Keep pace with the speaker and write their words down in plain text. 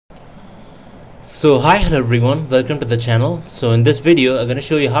So hi, hello everyone, welcome to the channel. So in this video I'm going to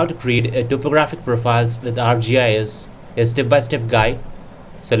show you how to create a topographic profiles with ArcGIS, a step-by-step guide.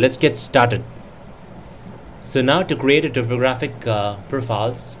 So let's get started. So now to create a topographic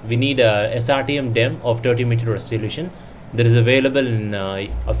profiles, we need a SRTM DEM of 30-meter resolution that is available in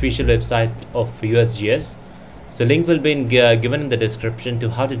official website of USGS. So link will be given in the description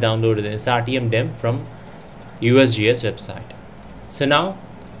to how to download the SRTM DEM from USGS website. So now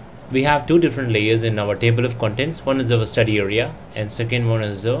we have two different layers in our table of contents. One is our study area and second one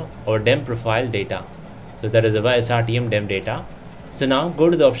is our DEM profile data. So that is our SRTM DEM data. So now go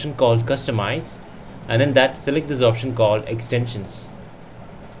to the option called customize, and in that select this option called extensions.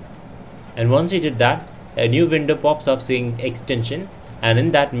 And once you did that, a new window pops up saying extension, and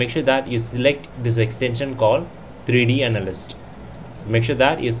in that make sure that you select this extension called 3D Analyst. So make sure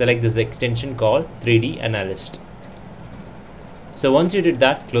that you select this extension called 3D Analyst. So once you did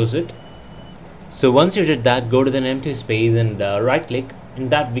that, close it. So once you did that, go to an empty space and right click. In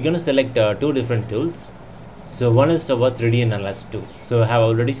that we're going to select two different tools. So one is our 3D Analyst tool. So I have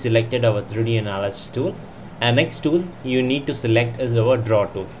already selected our 3D Analyst tool, and next tool you need to select is our draw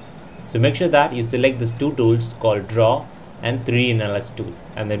tool. So make sure that you select these two tools called draw and 3D Analyst tool,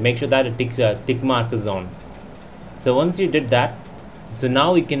 and then make sure that it tick mark is on. So once you did that, so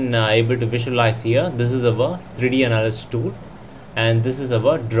now we can able to visualize here. This is our 3D Analyst tool and this is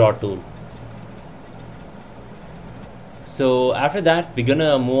our draw tool. So after that we're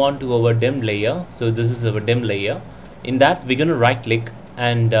gonna move on to our DEM layer. So this is our DEM layer. In that we're gonna right click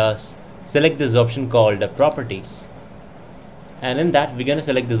and select this option called properties, and in that we're gonna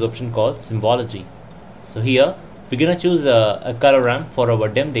select this option called symbology. So here we're gonna choose a color ramp for our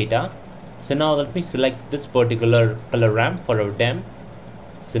DEM data. So now let me select this particular color ramp for our DEM.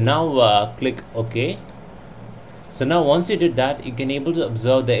 So now click OK. So now once you did that, you can able to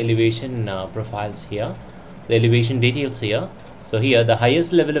observe the elevation profiles here, the elevation details here. So here the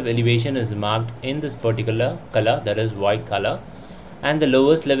highest level of elevation is marked in this particular color, that is white color, and the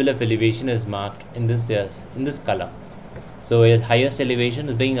lowest level of elevation is marked in this color. So the highest elevation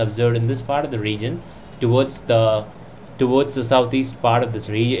is being observed in this part of the region towards the southeast part of this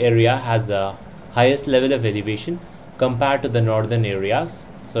area has the highest level of elevation compared to the northern areas.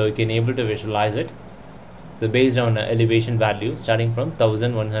 So you can able to visualize it. So based on elevation value starting from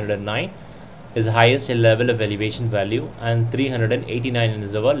 1109 is the highest level of elevation value, and 389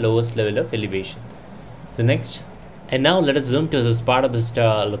 is our lowest level of elevation. So next, and now let us zoom to this part of this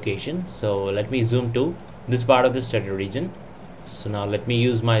location. So let me zoom to this part of the study region. So now let me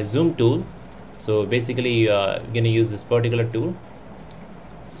use my zoom tool. So basically you're going to use this particular tool.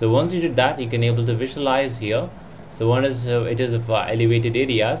 So once you did that, you can able to visualize here. So one is it is of elevated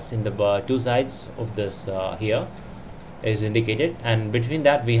areas in the two sides of this here is indicated, and between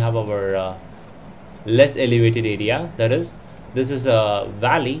that we have our less elevated area, that is this is a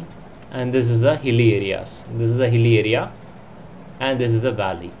valley and this is a hilly areas. This is a hilly area and this is a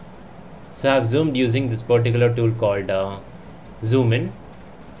valley. So I have zoomed using this particular tool called zoom in.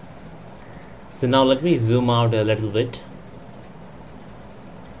 So now let me zoom out a little bit.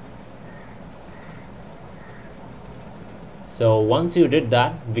 So once you did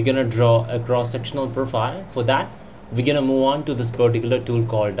that, we're gonna draw a cross-sectional profile. For that we're gonna move on to this particular tool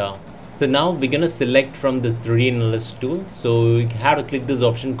called so now we're gonna select from this 3D Analyst tool. So you have to click this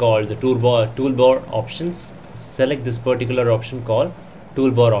option called the toolbar options. Select this particular option called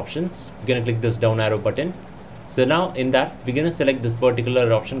toolbar options. We're gonna click this down arrow button. So now in that we're gonna select this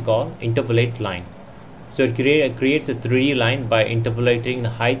particular option called interpolate line. So it creates a 3D line by interpolating the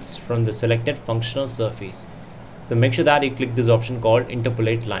heights from the selected functional surface. So make sure that you click this option called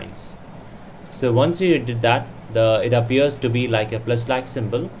interpolate lines. So once you did that, it appears to be like a plus like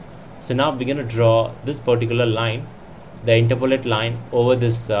symbol. So now we're going to draw this particular line, the interpolate line, over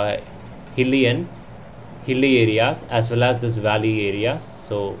this hilly areas as well as this valley areas.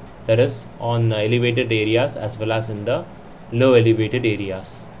 So that is on elevated areas as well as in the low elevated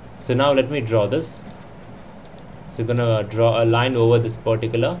areas. So now let me draw this. So we're going to draw a line over this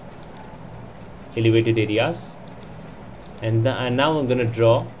particular elevated areas. And now I'm going to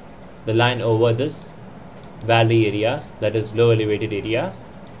draw the line over this valley areas, that is low elevated areas,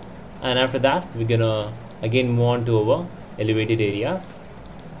 and after that we're going to again move on to our elevated areas.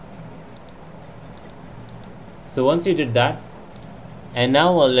 So once you did that, and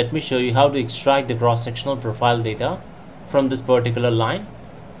now let me show you how to extract the cross-sectional profile data from this particular line.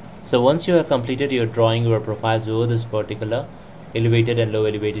 So once you have completed your drawing your profiles over this particular elevated and low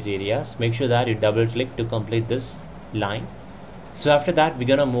elevated areas, make sure that you double click to complete this line. So after that we're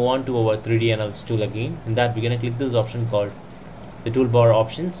gonna move on to our 3D Analyst tool again. In that we're gonna click this option called the toolbar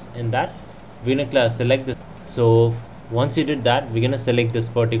options. In that we're gonna select this. So once you did that, we're gonna select this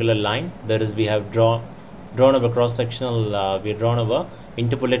particular line. That is, we have drawn our cross sectional. We have drawn our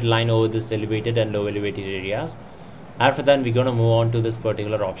interpolate line over this elevated and low elevated areas. After that, we're gonna move on to this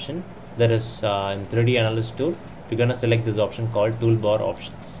particular option. That is in 3D Analyst tool. We're gonna select this option called Toolbar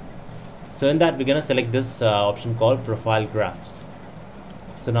Options. So in that, we're gonna select this option called Profile Graphs.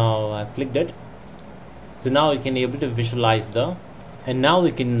 So now I've clicked it. So now we can able to visualize and now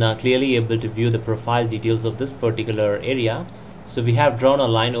we can clearly able to view the profile details of this particular area. So we have drawn a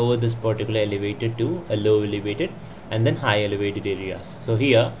line over this particular elevated to a low elevated and then high elevated areas. So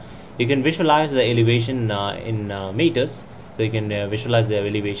here you can visualize the elevation in meters. So you can visualize the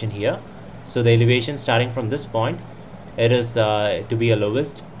elevation here. So the elevation starting from this point, it is to be a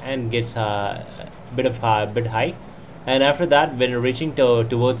lowest and gets a bit high. And after that, when reaching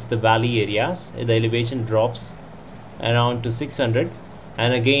towards the valley areas, the elevation drops around to 600,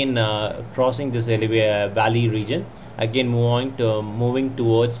 and again crossing this valley region, again moving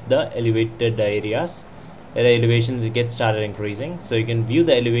towards the elevated areas, the elevations get started increasing. So you can view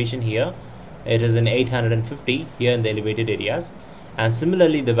the elevation here. It is in 850 here in the elevated areas, and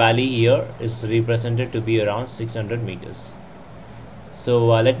similarly the valley here is represented to be around 600 meters. So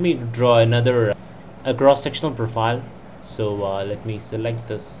let me draw another a cross-sectional profile. So let me select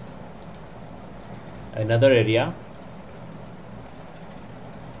this another area.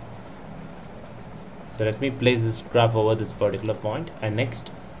 So let me place this graph over this particular point, and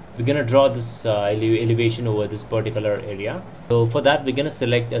next we're gonna draw this elevation over this particular area. So for that, we're gonna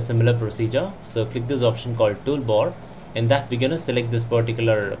select a similar procedure. So click this option called Toolbar. In that, we're gonna select this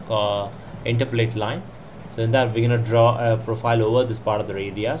particular interpolate line. So in that, we're gonna draw a profile over this part of the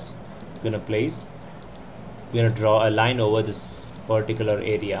areas. We're gonna draw a line over this particular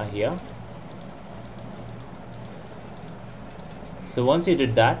area here. So once you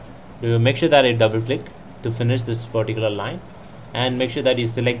did that, you make sure that you double click to finish this particular line, and make sure that you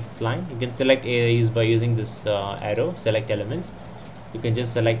select this line. You can select areas by using this arrow, select elements. You can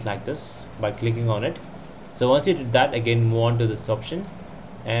just select like this by clicking on it. So once you did that, again move on to this option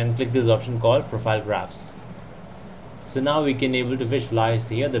and click this option called Profile Graphs. So now we can able to visualize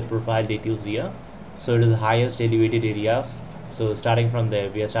here the profile details here. So it is the highest elevated areas. So starting from there,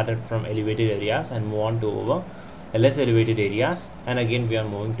 we have started from elevated areas and move on to over less elevated areas, and again we are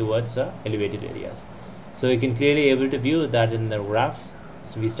moving towards elevated areas. So you can clearly able to view that in the graphs.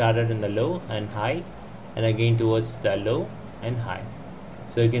 So we started in the low and high, and again towards the low and high.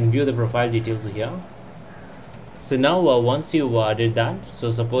 So you can view the profile details here. So now once you did that,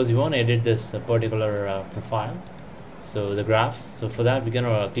 so suppose you want to edit this particular profile, so the graphs. So for that, we're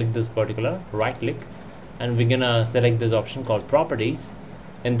gonna click this particular, right click, and we're gonna select this option called Properties.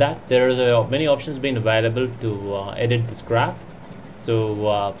 In that, there are many options being available to edit this graph.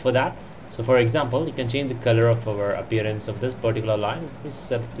 So for that, so for example, you can change the color of our appearance of this particular line.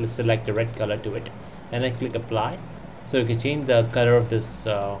 Let's select the red color to it, and then click Apply. So you can change the color of this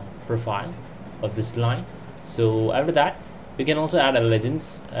profile of this line. So after that, we can also add a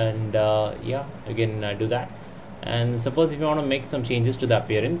legends, and yeah, you can do that. And suppose if you want to make some changes to the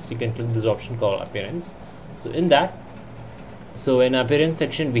appearance, you can click this option called Appearance. So in that, so in appearance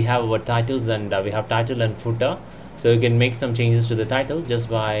section, we have our titles, and we have title and footer. So you can make some changes to the title just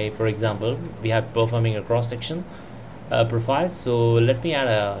by, for example, we have performing a cross section profile. So let me add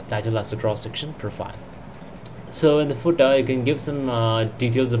a title as a cross section profile. So in the footer, you can give some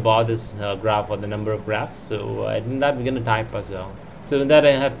details about this graph or the number of graphs. So in that, we're going to type as well. So in that,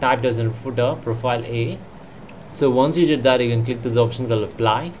 I have typed as a footer profile A. So once you did that, you can click this option called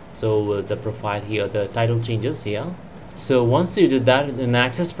Apply. So the profile here, the title changes here. So once you did that, in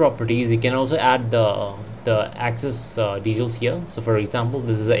access properties, you can also add the access details here. So for example,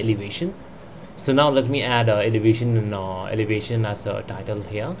 this is the elevation. So now let me add elevation and elevation as a title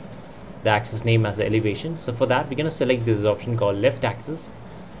here, the axis name as the elevation. So for that, we're going to select this option called left axis.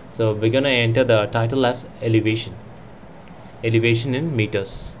 So we're going to enter the title as elevation in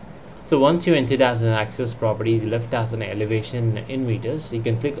meters. So once you enter it as an access property, left as an elevation in meters, you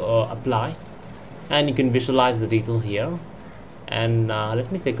can click Apply, and you can visualize the detail here. And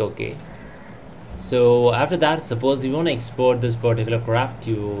let me click OK. So after that, suppose you want to export this particular graph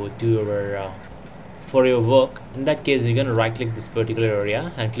to your for your work. In that case, you're going to right click this particular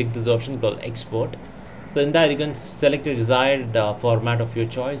area and click this option called Export. So in that, you can select a desired format of your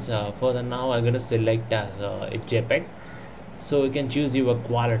choice. For now, I'm going to select as a JPEG. So you can choose your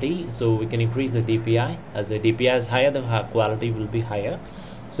quality. So we can increase the DPI. As the DPI is higher, the quality will be higher.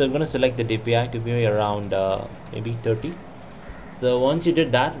 So I'm going to select the DPI to be around maybe 30. So once you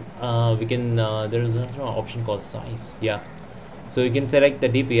did that, we can there is an option called size. Yeah. So you can select the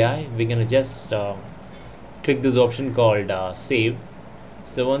DPI. We're gonna just click this option called save.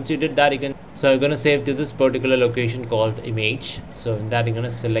 So once you did that, you can, so I'm gonna save to this particular location called image. So in that, you're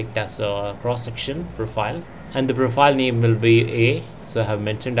gonna select as a cross section profile, and the profile name will be A. So I have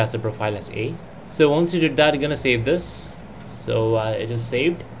mentioned as a profile as A. So once you did that, you're gonna save this. So it is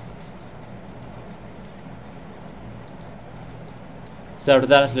saved. So after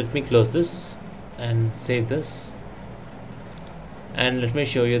that, let me close this and save this, and let me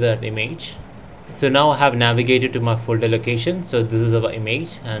show you that image. So now I have navigated to my folder location. So this is our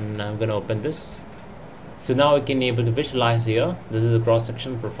image, and I'm gonna open this. So now we can able to visualize here. This is a cross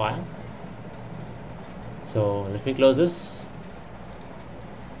section profile. So let me close this.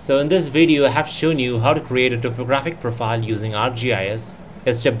 So in this video, I have shown you how to create a topographic profile using ArcGIS,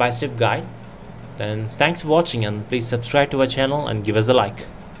 a step-by-step guide. And thanks for watching, and please subscribe to our channel and give us a like.